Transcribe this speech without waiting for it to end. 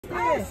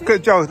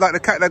Good, Joe, like the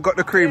cat that got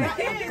the cream. Got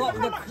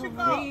the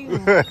cream.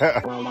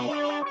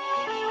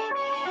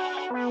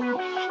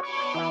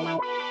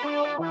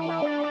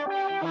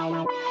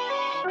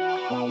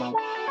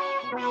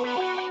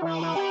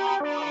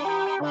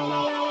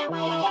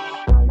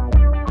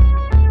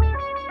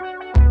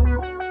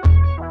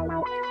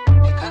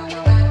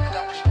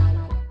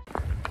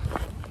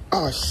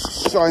 Oh,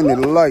 shiny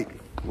light.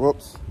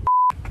 Whoops.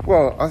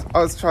 Well,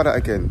 I'll try that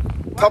again.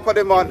 Top of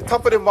the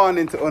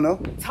morning to Uno.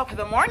 Top of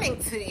the morning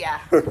to ya.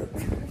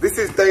 This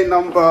is day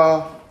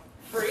number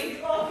 3.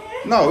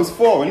 No, it's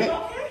 4, isn't it?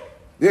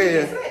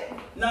 Yeah.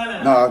 No,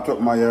 I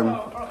dropped my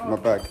my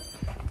bag.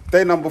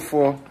 Day number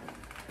 4.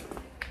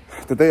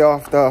 The day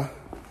after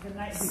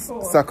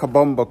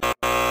Sacabomba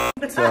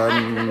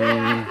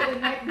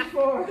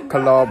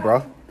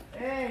Calabria.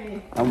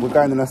 And we're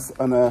going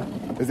on a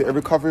is it a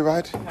recovery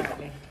ride?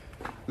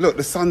 Look,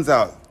 the sun's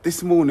out.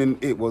 This morning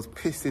it was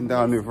pissing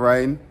down with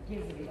rain.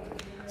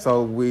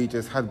 So we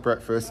just had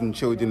breakfast and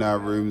chilled in our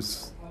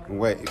rooms and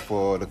waited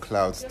for the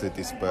clouds to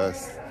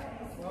disperse.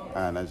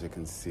 And as you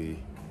can see,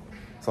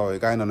 so we're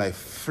going on a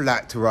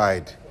flat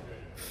ride.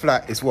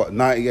 Flat is what,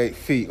 98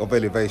 feet of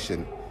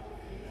elevation.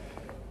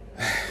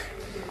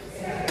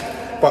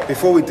 But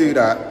before we do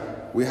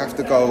that, we have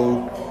to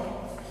go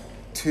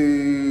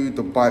to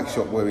the bike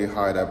shop where we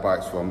hired our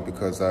bikes from,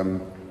 because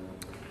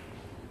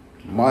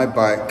my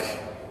bike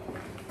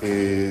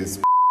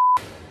is...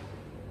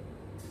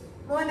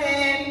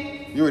 Morning.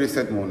 You already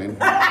said morning.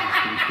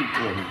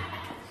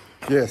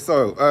 Yeah,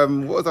 so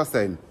what was I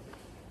saying?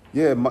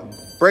 Yeah, my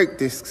brake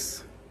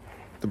discs,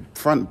 the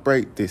front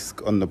brake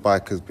disc on the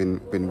bike has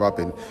been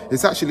rubbing.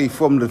 It's actually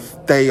from the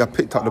day I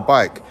picked up the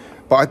bike,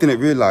 but I didn't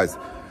realise.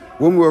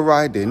 When we were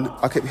riding,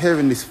 I kept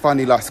hearing this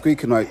funny like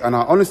squeaking noise, and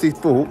I honestly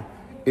thought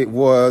it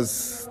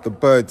was the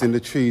birds in the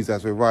trees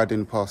as we're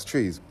riding past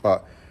trees.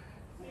 But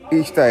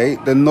each day,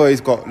 the noise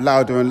got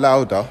louder and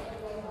louder.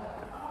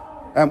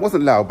 It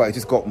wasn't loud, but it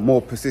just got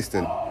more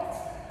persistent.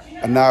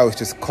 And now it's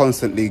just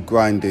constantly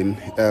grinding.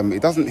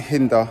 It doesn't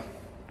hinder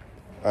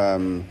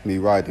me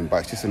riding,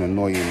 but it's just an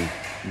annoying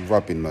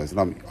rubbing noise.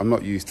 And I'm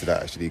not used to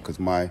that actually, because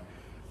my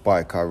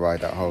bike I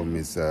ride at home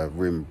is a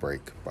rim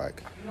brake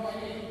bike.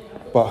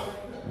 But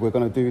we're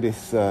gonna do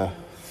this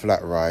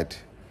flat ride,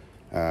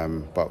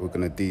 but we're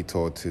gonna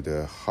detour to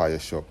the hire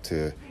shop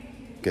to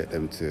get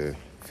them to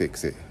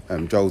fix it.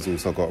 Joe's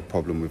also got a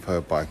problem with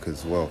her bike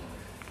as well.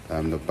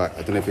 The back,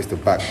 I don't know if it's the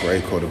back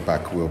brake or the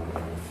back wheel,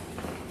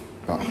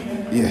 but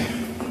yeah.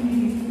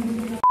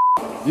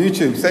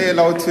 YouTube, say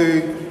hello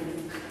to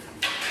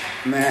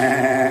the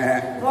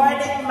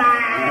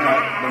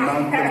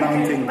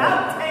mountain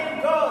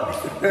goat.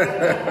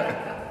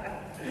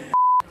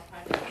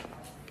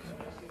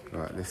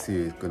 Right, let's see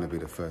who's going to be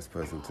the first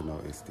person to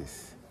notice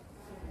this.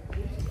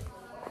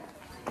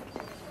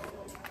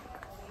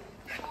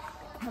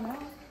 Hello?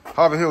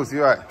 Harbour Hills,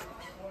 you right?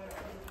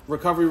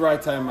 Recovery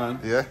ride time, man.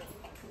 Yeah?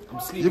 I'm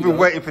sleeping. You've been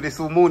waiting for this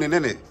all morning,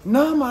 innit?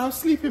 No, man, I'm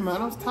sleeping,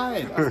 man. I was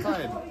tired.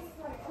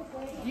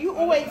 You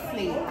always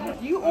sleep.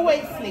 You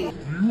always sleep.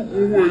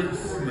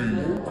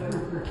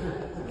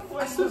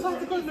 As soon as I have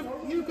to go in the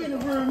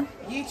room.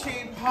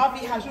 YouTube,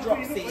 Harvey has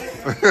dropsy.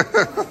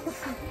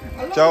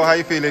 Joe, how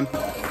you feeling?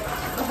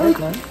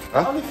 Huh?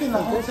 I only feel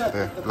like this.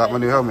 Yeah, like my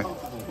new helmet.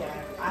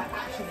 I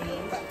actually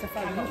like to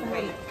find you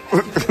great.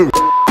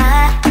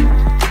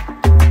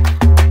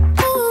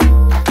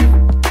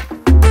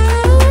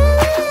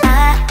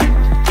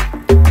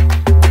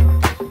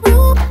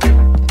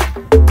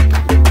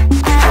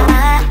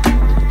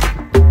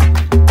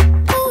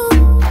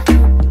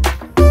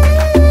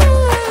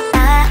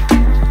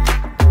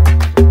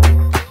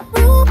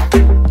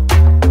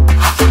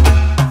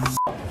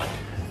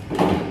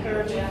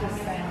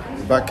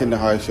 Back in the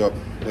hire shop,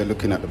 they're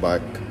looking at the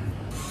bike,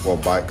 or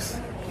bikes.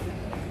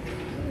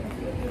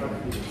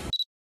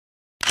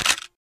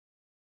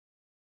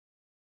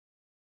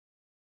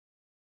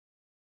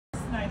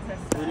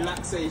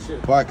 Relaxation.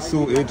 Bike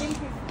sorted,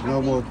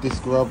 no more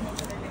disc rub.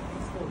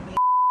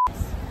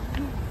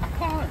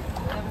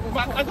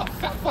 I got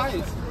fat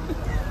thighs.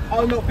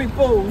 Oh, not big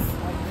balls.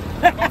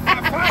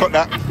 Cut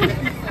that.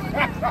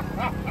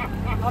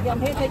 Harvey,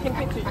 I'm here taking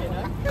pictures, you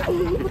know.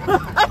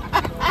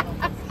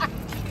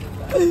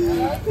 I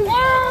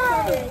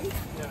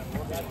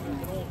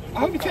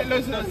hope you take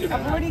loads of those.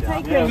 I've already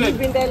taken. You've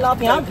been there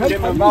laughing. I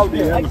take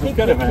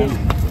pictures.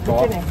 Go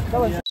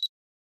on.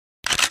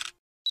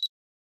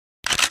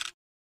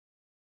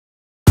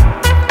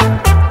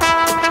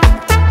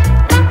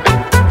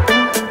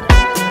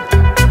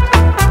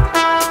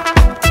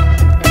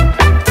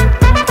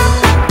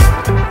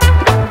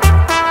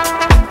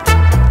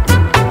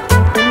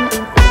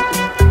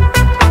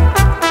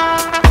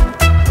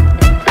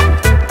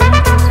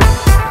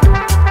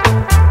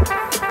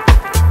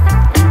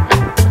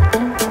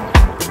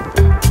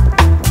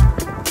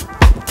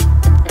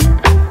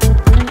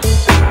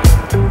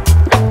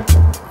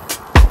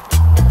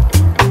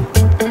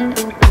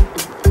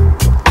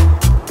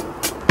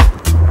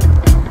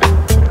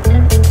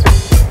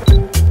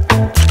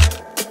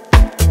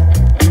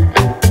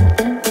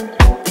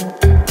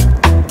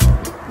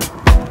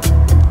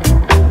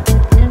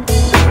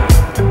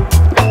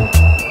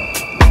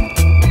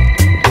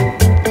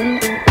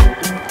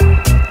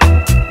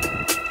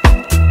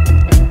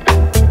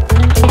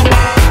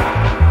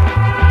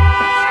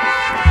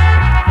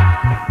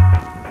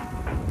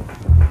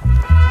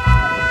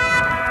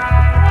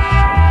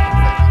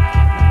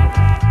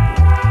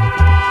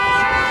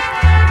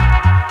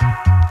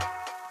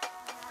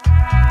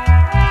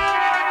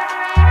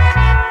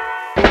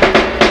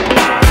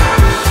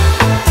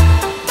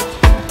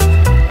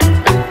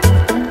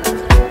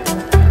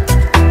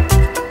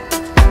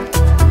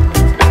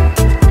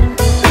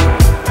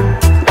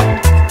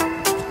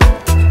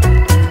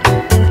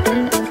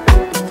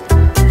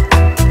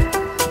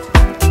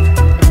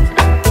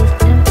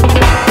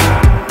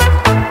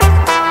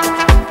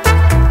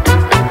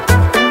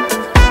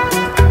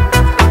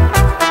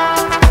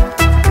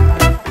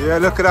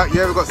 look at that.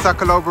 Yeah, we've got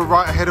Sakaloba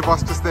right ahead of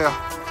us just there.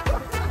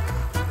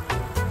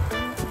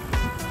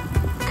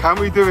 Can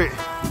we do it?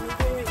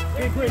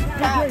 Big ring,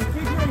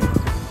 big ring.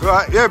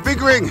 Right, yeah,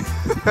 big ring.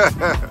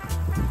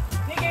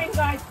 Big ring,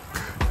 guys.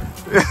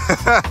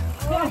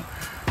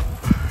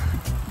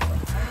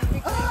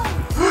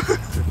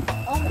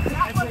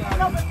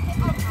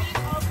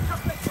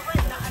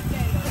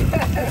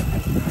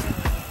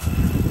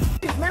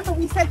 Remember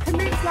we said to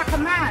move like a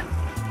man.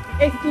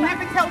 If you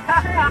never tell the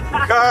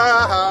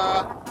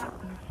truth.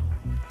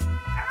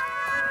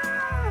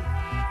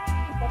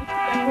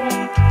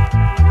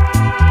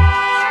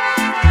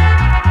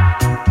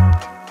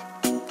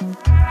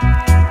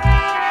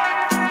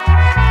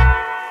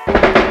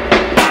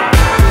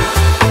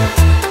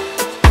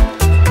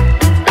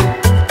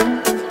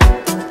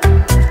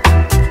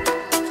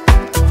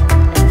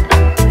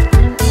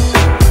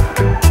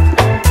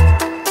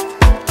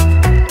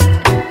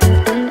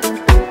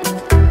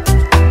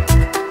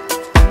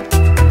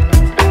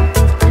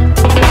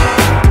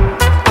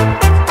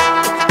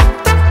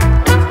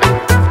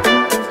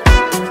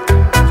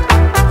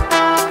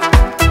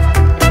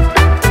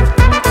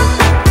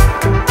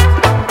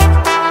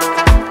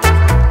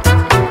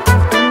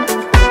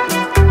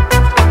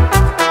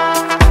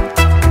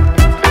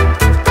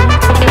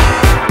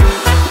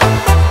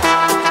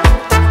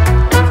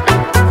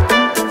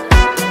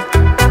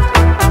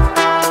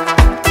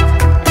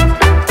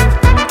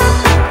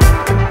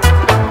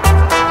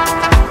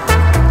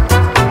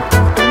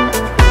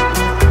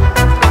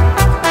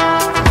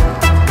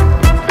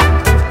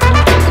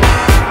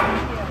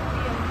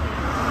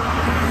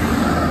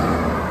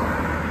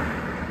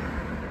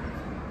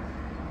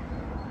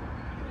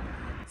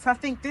 So I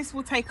think this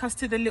will take us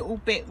to the little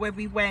bit where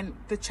we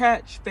went, the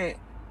church bit.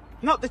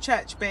 Not the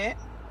church bit.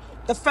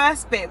 The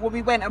first bit where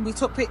we went and we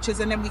took pictures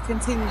and then we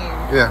continue.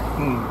 Yeah.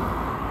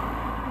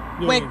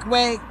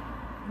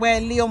 Where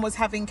Leon was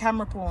having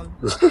camera porn.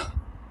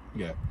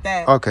 Yeah.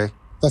 There. Okay.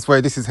 That's where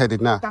this is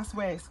headed now. That's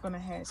where it's going to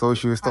head. So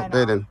should we stop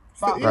there then?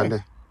 But, Right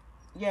there.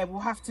 yeah,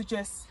 we'll have to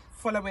just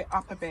follow it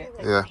up a bit.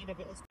 Yeah.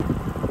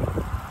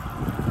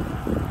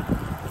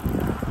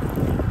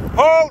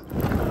 Hold!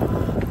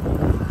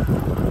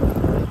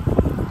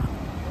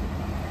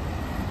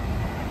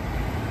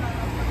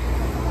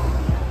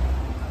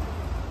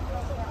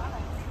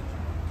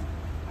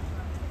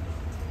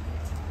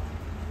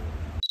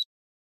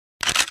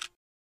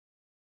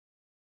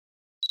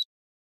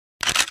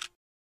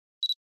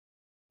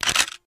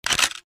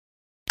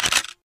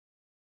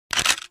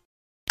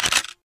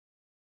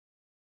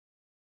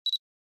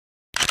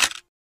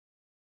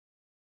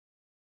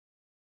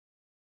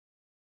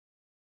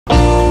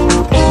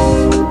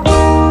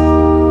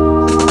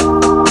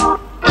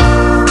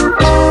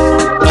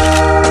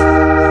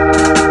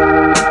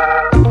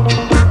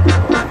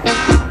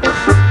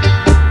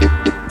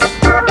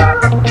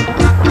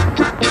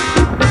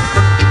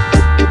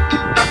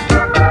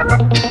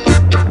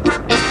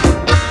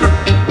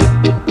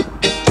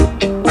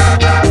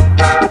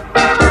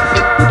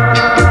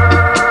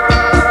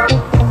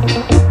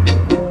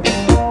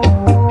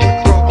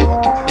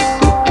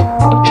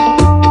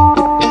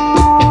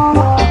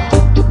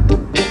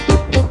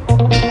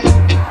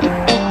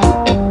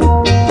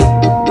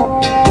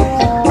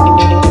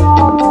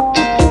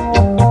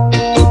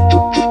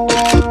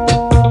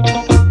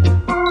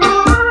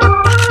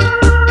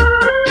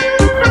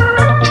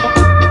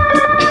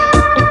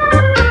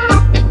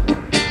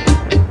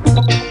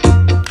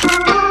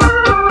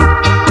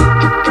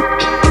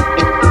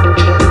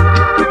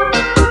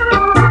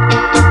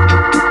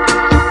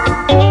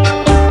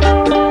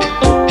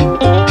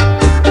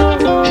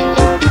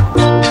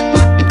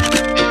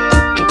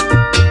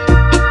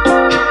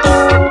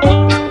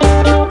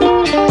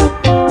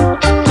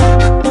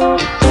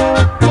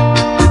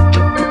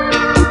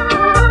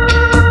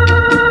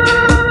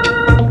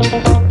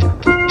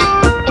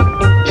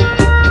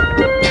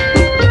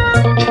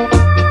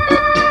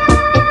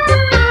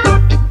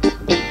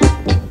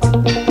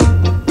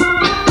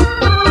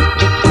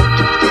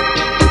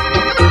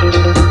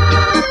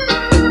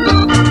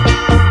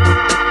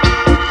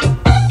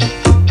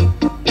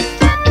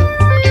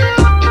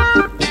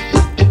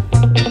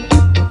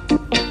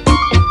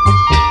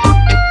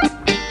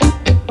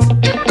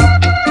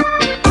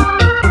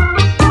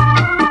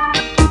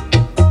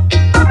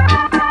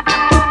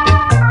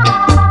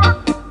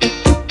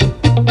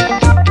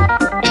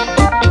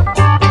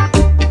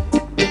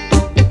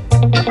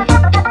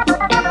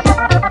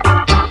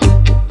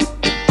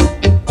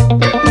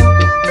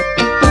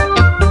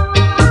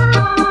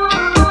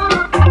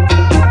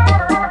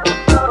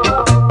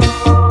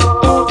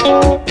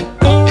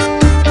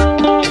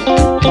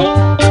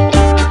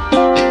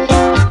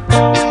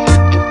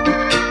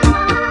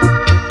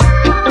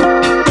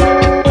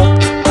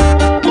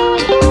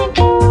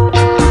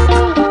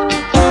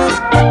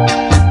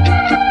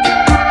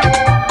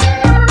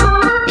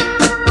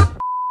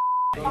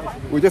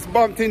 We just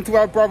bumped into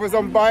our brothers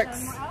on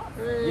bikes.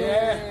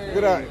 Yeah.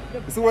 Look at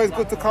that. It's always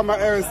good to come out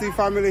here and see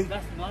family.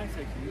 That's nice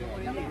actually.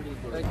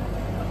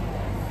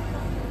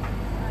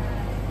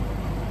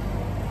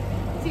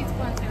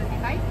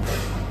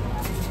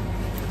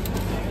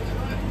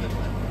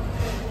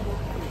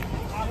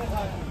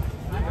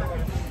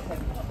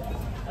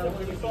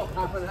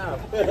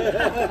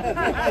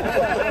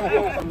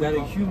 That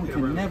a human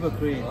can never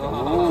create. The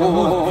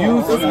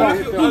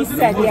most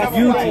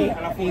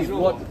beauty is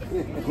what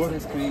God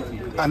has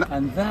created.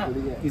 And that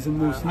is the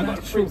most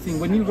natural thing.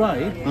 When you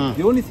ride,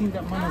 the only thing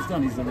that man has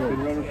done is the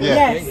road.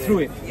 Yes. Through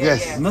it.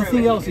 Yes.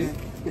 Nothing else is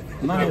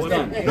man has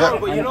done. Yeah.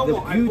 And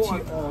the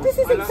beauty of This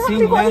is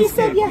exactly what he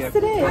said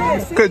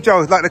yesterday. Good,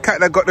 Joe. Like the cat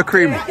that got the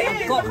cream.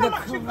 Got the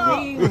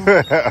cream.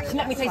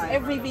 Let me taste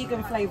every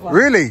vegan flavour.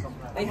 Really?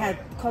 They had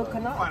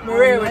coconut,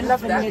 almond,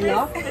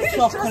 vanilla,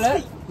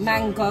 chocolate,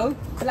 mango,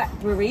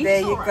 blackberry.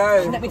 There you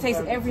go. Let me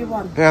taste every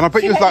one. Yeah, and I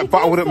bet you was like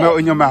butter wouldn't melt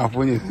in your mouth,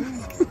 wouldn't you?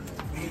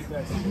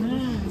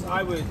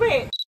 I would.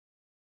 Wait.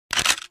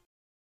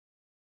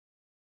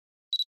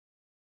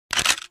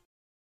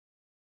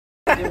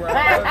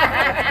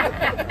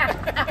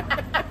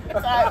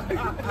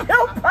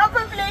 You'll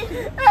probably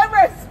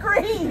ever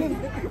scream.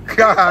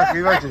 God, can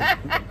you imagine?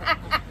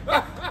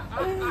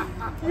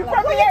 You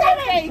probably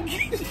ever think.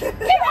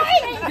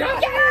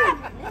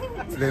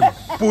 Them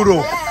puro.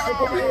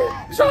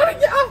 Trying to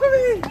get off of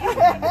me.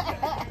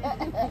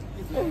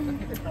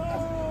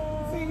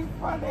 See,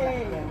 funny.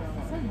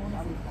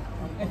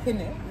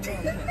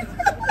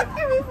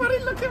 Everybody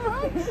looking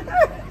right.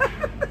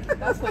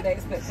 That's what they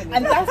expected.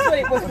 And that's what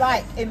it was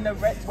like in the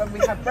when we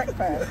had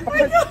breakfast.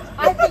 Because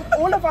I think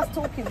all of us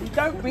talking, we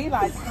don't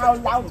realise how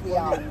loud we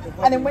are.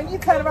 And then when you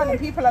turn around and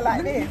people are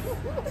like this.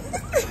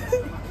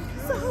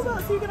 So how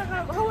else are you gonna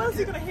have? How else are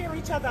you gonna hear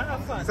each other and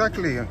have fun?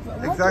 Exactly.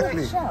 Why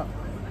Exactly. do you shout?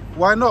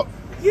 Why not?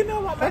 You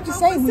know what? I'm just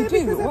saying we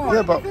do. Why?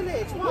 Yeah, but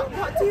Village.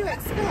 What do you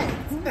expect?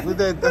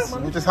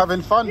 we're just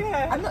having fun.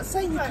 Yeah. I'm not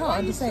saying you can't.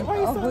 I'm just saying Why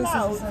are you our so voices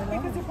loud? are so loud.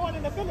 Because you're born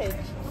in a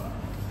village.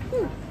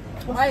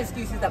 My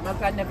excuse is that my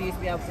grand never used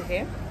to be able to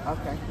hear.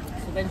 Okay.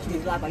 So then she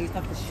was loud, but I used to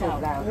have to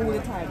shout all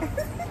the time.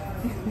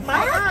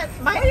 My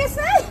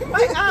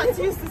aunt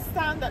used to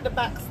stand at the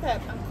back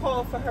step and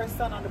call for her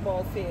son on the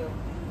ball field.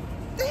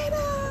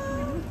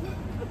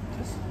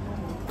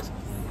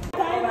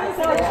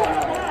 So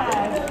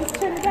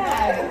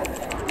Trinidad.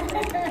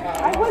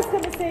 I was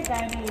going to say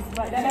Guyanese,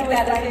 but then I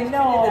was like,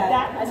 no,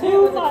 that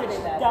too much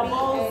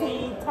double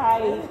Z Thai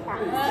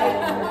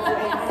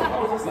accent.